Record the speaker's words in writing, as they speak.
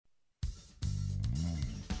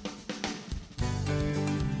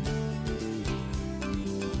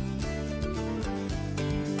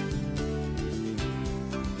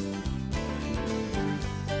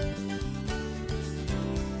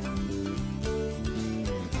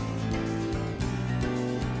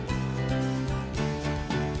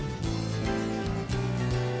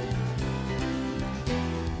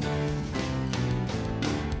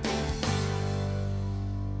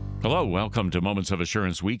Hello, welcome to Moments of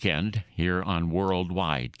Assurance Weekend here on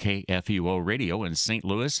Worldwide KFUO Radio in St.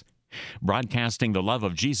 Louis, broadcasting the love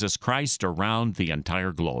of Jesus Christ around the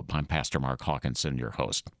entire globe. I'm Pastor Mark Hawkinson, your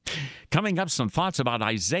host. Coming up, some thoughts about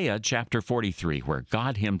Isaiah chapter 43, where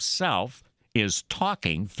God himself is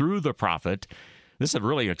talking through the prophet. This is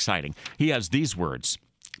really exciting. He has these words.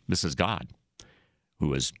 This is God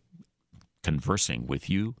who is conversing with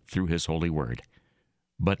you through his holy word.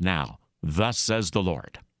 But now, thus says the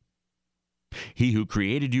Lord, He who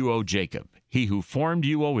created you, O Jacob, he who formed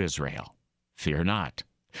you, O Israel, fear not,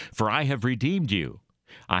 for I have redeemed you.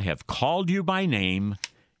 I have called you by name.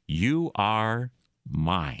 You are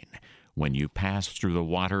mine. When you pass through the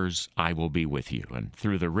waters, I will be with you, and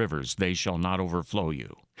through the rivers, they shall not overflow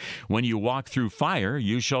you. When you walk through fire,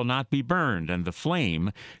 you shall not be burned, and the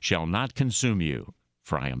flame shall not consume you.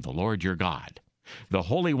 For I am the Lord your God, the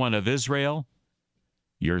Holy One of Israel,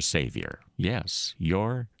 your Savior. Yes,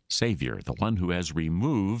 your Savior, the one who has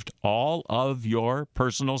removed all of your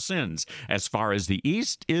personal sins as far as the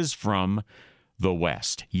east is from the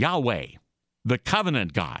west. Yahweh, the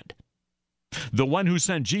covenant God, the one who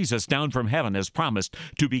sent Jesus down from heaven as promised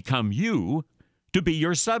to become you, to be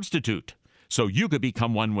your substitute, so you could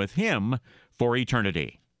become one with him for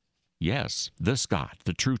eternity. Yes, this God,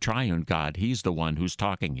 the true triune God, he's the one who's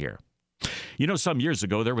talking here. You know, some years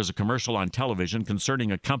ago, there was a commercial on television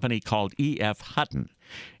concerning a company called E.F. Hutton,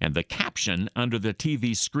 and the caption under the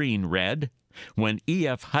TV screen read, "When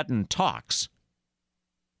E.F. Hutton talks,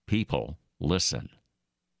 people listen."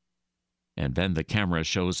 And then the camera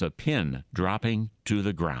shows a pin dropping to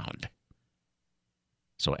the ground.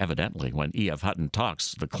 So evidently, when E.F. Hutton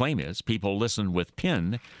talks, the claim is people listen with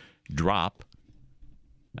pin drop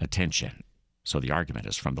attention. So the argument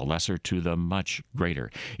is from the lesser to the much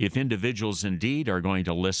greater. If individuals indeed are going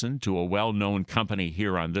to listen to a well-known company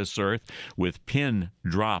here on this earth with pin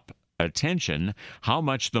drop attention, how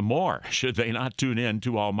much the more should they not tune in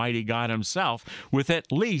to Almighty God himself with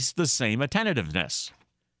at least the same attentiveness?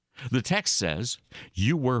 The text says,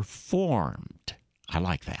 you were formed. I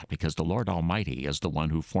like that because the Lord Almighty is the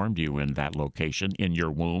one who formed you in that location, in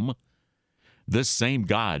your womb. This same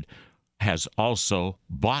God has also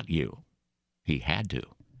bought you. He had to,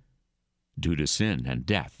 due to sin and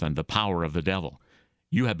death and the power of the devil.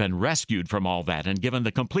 You have been rescued from all that and given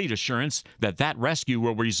the complete assurance that that rescue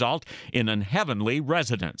will result in an heavenly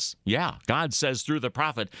residence. Yeah, God says through the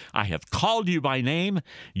prophet, I have called you by name.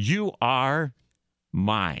 You are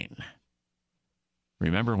mine.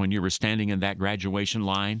 Remember when you were standing in that graduation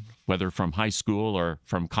line, whether from high school or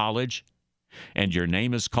from college, and your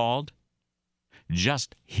name is called?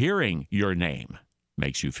 Just hearing your name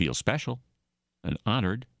makes you feel special and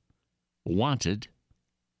honored, wanted,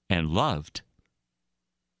 and loved.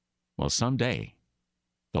 Well, someday,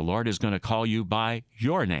 the Lord is going to call you by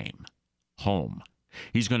your name, home.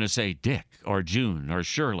 He's going to say, Dick, or June, or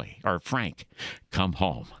Shirley, or Frank, come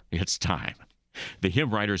home. It's time. The hymn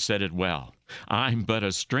writer said it well. I'm but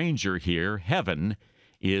a stranger here. Heaven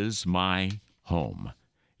is my home.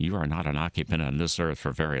 You are not an occupant on this earth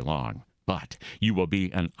for very long, but you will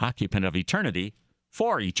be an occupant of eternity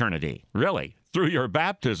for eternity. Really, through your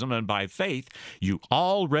baptism and by faith, you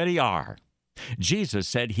already are. Jesus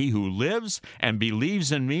said, he who lives and believes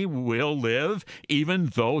in me will live even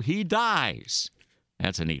though he dies.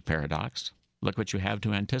 That's a neat paradox. Look what you have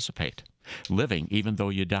to anticipate. Living even though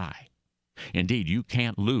you die. Indeed, you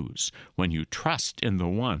can't lose when you trust in the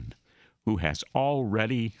one who has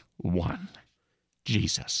already won,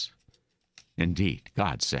 Jesus. Indeed,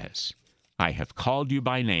 God says, I have called you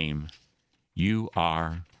by name. You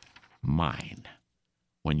are mine.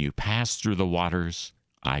 When you pass through the waters,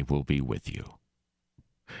 I will be with you.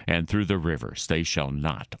 And through the rivers, they shall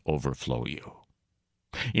not overflow you.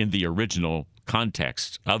 In the original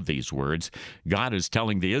context of these words, God is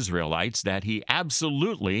telling the Israelites that he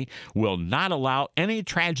absolutely will not allow any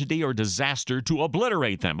tragedy or disaster to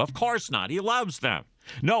obliterate them. Of course not. He loves them.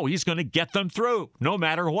 No, he's going to get them through, no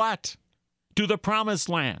matter what, to the promised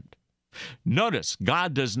land. Notice,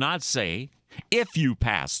 God does not say, if you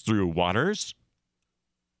pass through waters,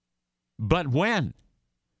 but when.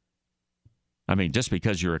 I mean, just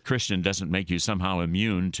because you're a Christian doesn't make you somehow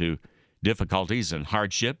immune to difficulties and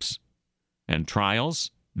hardships and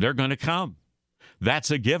trials. They're going to come.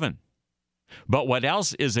 That's a given. But what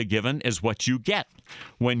else is a given is what you get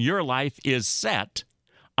when your life is set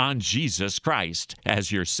on Jesus Christ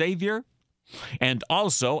as your Savior and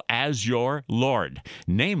also as your Lord.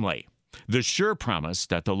 Namely, the sure promise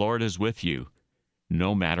that the Lord is with you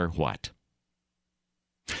no matter what.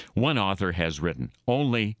 One author has written,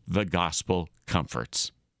 only the gospel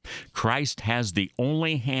comforts. Christ has the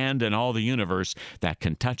only hand in all the universe that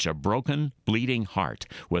can touch a broken, bleeding heart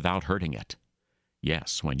without hurting it.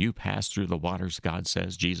 Yes, when you pass through the waters, God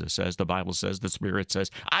says, Jesus says, the Bible says, the Spirit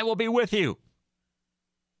says, I will be with you.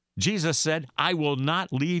 Jesus said, I will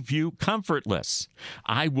not leave you comfortless.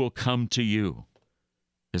 I will come to you.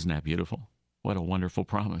 Isn't that beautiful? What a wonderful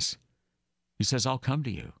promise. He says, I'll come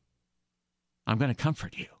to you. I'm going to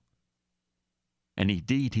comfort you. And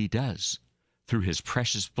indeed, he does. Through his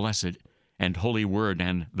precious, blessed, and holy word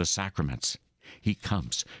and the sacraments. He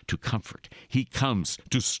comes to comfort. He comes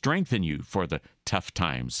to strengthen you for the tough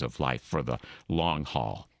times of life, for the long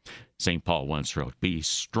haul. St. Paul once wrote, be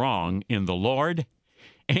strong in the Lord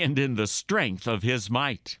and in the strength of his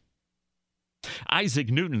might. Isaac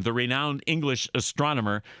Newton, the renowned English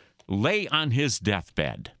astronomer, lay on his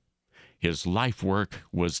deathbed. His life work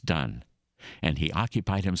was done, and he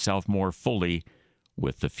occupied himself more fully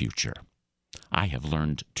with the future. I have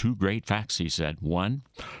learned two great facts, he said. One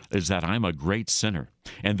is that I'm a great sinner,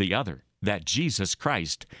 and the other, that Jesus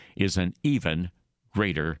Christ is an even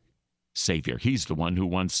greater Savior. He's the one who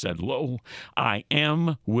once said, lo, I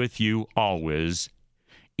am with you always,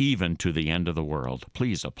 even to the end of the world.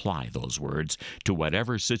 Please apply those words to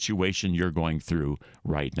whatever situation you're going through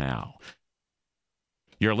right now.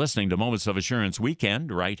 You're listening to Moments of Assurance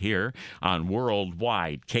Weekend right here on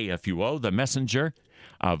Worldwide KFUO, the messenger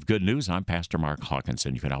of good news. I'm Pastor Mark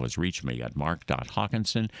Hawkinson. You can always reach me at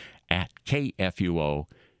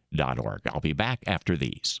mark.hawkinson@kfuo.org. I'll be back after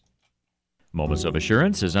these. Moments of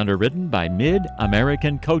Assurance is underwritten by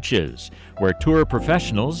Mid-American Coaches, where tour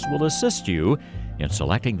professionals will assist you in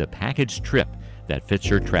selecting the package trip that fits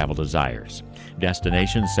your travel desires.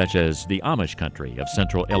 Destinations such as the Amish country of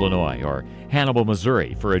central Illinois or Hannibal,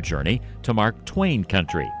 Missouri for a journey to Mark Twain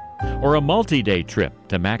country, or a multi-day trip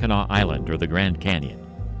to Mackinac Island or the Grand Canyon.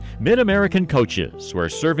 Mid-American Coaches, where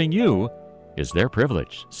serving you is their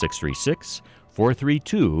privilege.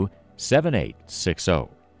 636-432-7860.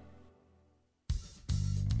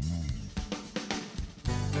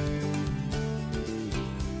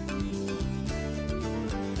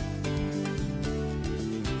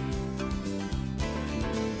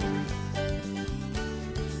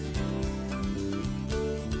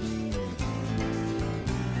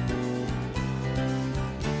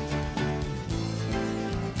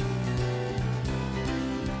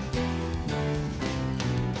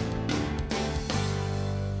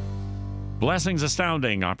 Blessings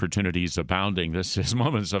astounding, opportunities abounding. This is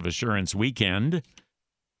Moments of Assurance Weekend.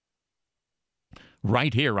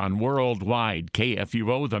 Right here on Worldwide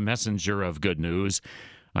KFUO, the messenger of good news.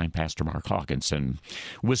 I'm Pastor Mark Hawkinson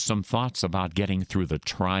with some thoughts about getting through the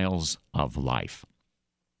trials of life.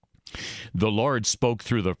 The Lord spoke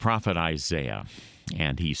through the prophet Isaiah,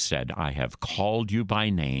 and he said, I have called you by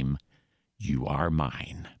name. You are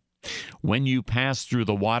mine. When you pass through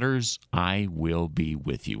the waters, I will be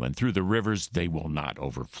with you, and through the rivers, they will not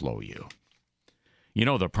overflow you. You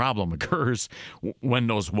know, the problem occurs when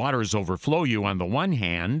those waters overflow you on the one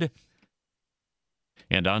hand,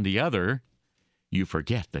 and on the other, you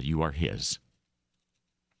forget that you are his.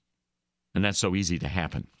 And that's so easy to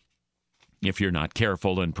happen if you're not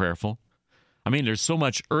careful and prayerful. I mean, there's so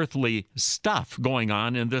much earthly stuff going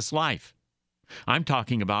on in this life. I'm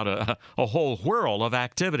talking about a whole whirl of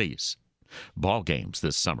activities. Ball games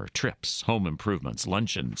this summer, trips, home improvements,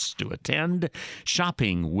 luncheons to attend,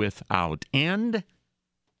 shopping without end.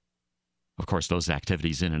 Of course, those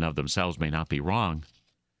activities in and of themselves may not be wrong,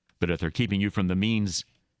 but if they're keeping you from the means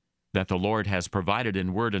that the Lord has provided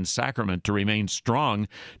in word and sacrament to remain strong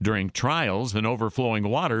during trials and overflowing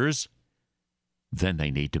waters, then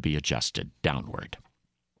they need to be adjusted downward.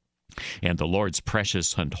 And the Lord's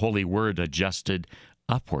precious and holy word adjusted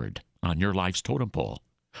upward on your life's totem pole,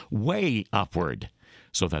 way upward,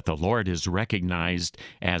 so that the Lord is recognized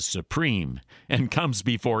as supreme and comes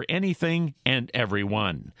before anything and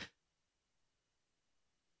everyone.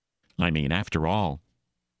 I mean, after all,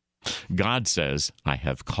 God says, I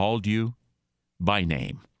have called you by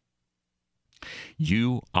name.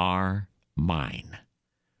 You are mine.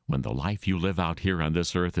 When the life you live out here on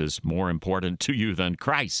this earth is more important to you than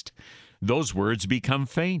Christ, those words become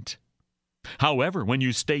faint. However, when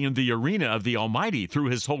you stay in the arena of the Almighty through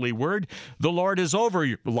his holy word, the Lord is over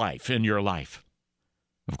your life in your life.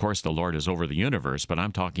 Of course, the Lord is over the universe, but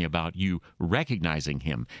I'm talking about you recognizing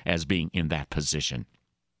him as being in that position.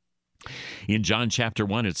 In John chapter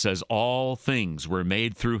 1, it says, all things were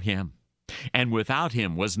made through him, and without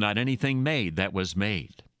him was not anything made that was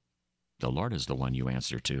made. The Lord is the one you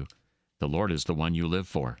answer to. The Lord is the one you live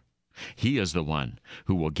for. He is the one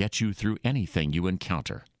who will get you through anything you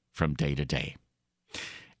encounter from day to day.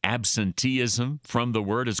 Absenteeism from the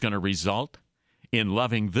Word is going to result in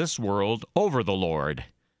loving this world over the Lord.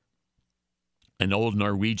 An old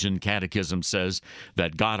Norwegian catechism says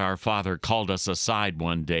that God our Father called us aside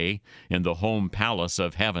one day in the home palace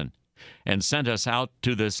of heaven and sent us out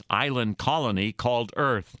to this island colony called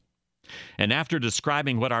Earth. And after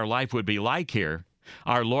describing what our life would be like here,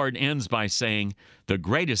 our Lord ends by saying, the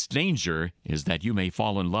greatest danger is that you may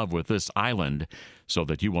fall in love with this island so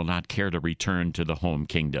that you will not care to return to the home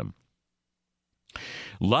kingdom.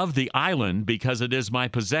 Love the island because it is my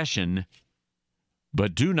possession,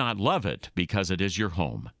 but do not love it because it is your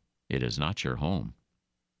home. It is not your home.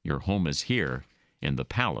 Your home is here in the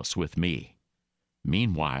palace with me.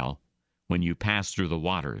 Meanwhile, when you pass through the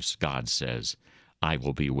waters, God says, I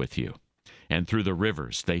will be with you. And through the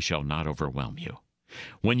rivers, they shall not overwhelm you.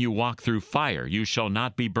 When you walk through fire, you shall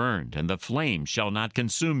not be burned, and the flame shall not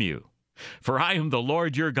consume you. For I am the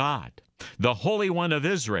Lord your God, the Holy One of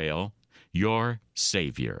Israel, your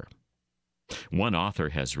Savior. One author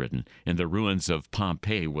has written, in the ruins of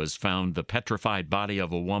Pompeii was found the petrified body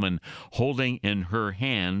of a woman holding in her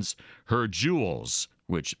hands her jewels,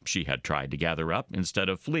 which she had tried to gather up instead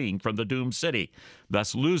of fleeing from the doomed city,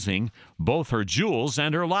 thus losing both her jewels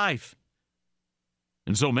and her life.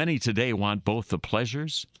 And so many today want both the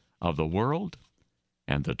pleasures of the world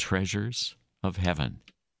and the treasures of heaven.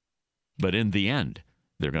 But in the end,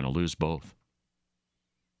 they're going to lose both.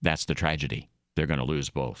 That's the tragedy. They're going to lose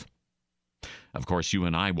both. Of course, you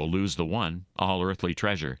and I will lose the one, all earthly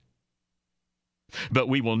treasure. But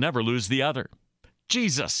we will never lose the other.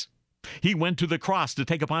 Jesus. He went to the cross to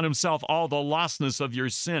take upon himself all the lostness of your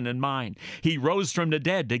sin and mine. He rose from the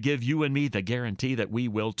dead to give you and me the guarantee that we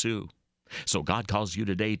will too. So God calls you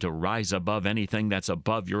today to rise above anything that's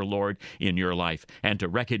above your Lord in your life and to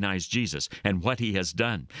recognize Jesus and what he has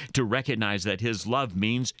done, to recognize that his love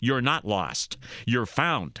means you're not lost, you're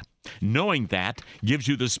found. Knowing that gives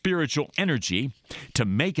you the spiritual energy to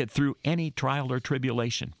make it through any trial or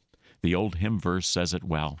tribulation. The old hymn verse says it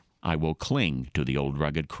well. I will cling to the old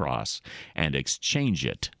rugged cross and exchange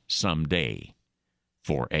it someday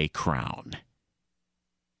for a crown.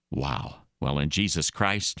 Wow. Well, in Jesus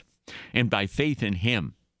Christ, and by faith in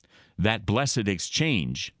him, that blessed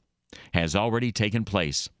exchange has already taken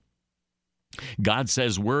place. God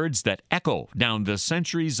says words that echo down the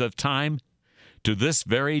centuries of time to this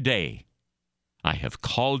very day. I have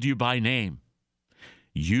called you by name.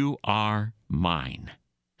 You are mine.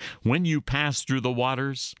 When you pass through the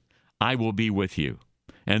waters, I will be with you,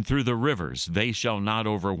 and through the rivers they shall not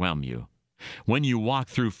overwhelm you. When you walk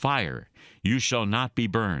through fire, you shall not be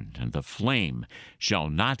burned, and the flame shall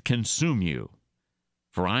not consume you.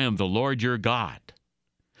 For I am the Lord your God,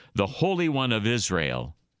 the Holy One of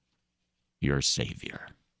Israel, your Savior.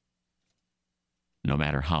 No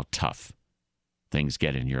matter how tough things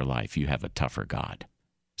get in your life, you have a tougher God.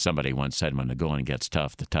 Somebody once said, when the going gets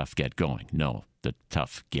tough, the tough get going. No, the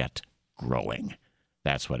tough get growing.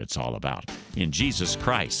 That's what it's all about. In Jesus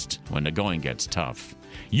Christ, when the going gets tough,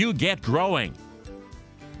 you get growing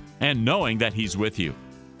and knowing that he's with you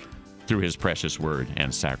through his precious word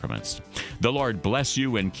and sacraments. The Lord bless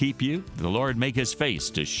you and keep you. The Lord make his face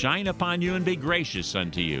to shine upon you and be gracious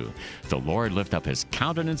unto you. The Lord lift up his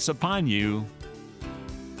countenance upon you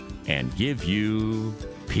and give you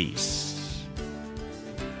peace.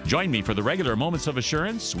 Join me for the regular Moments of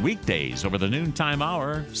Assurance, weekdays over the noontime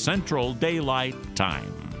hour, Central Daylight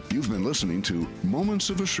Time. You've been listening to Moments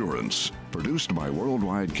of Assurance, produced by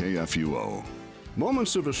Worldwide KFUO.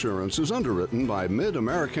 Moments of Assurance is underwritten by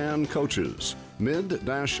Mid-American Coaches,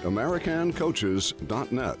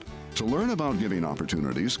 mid-americancoaches.net. To learn about giving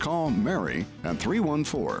opportunities, call Mary at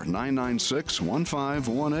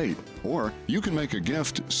 314-996-1518. Or you can make a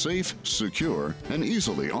gift safe, secure, and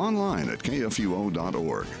easily online at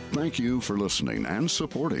kfuo.org. Thank you for listening and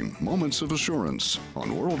supporting Moments of Assurance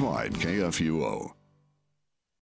on Worldwide KFUO.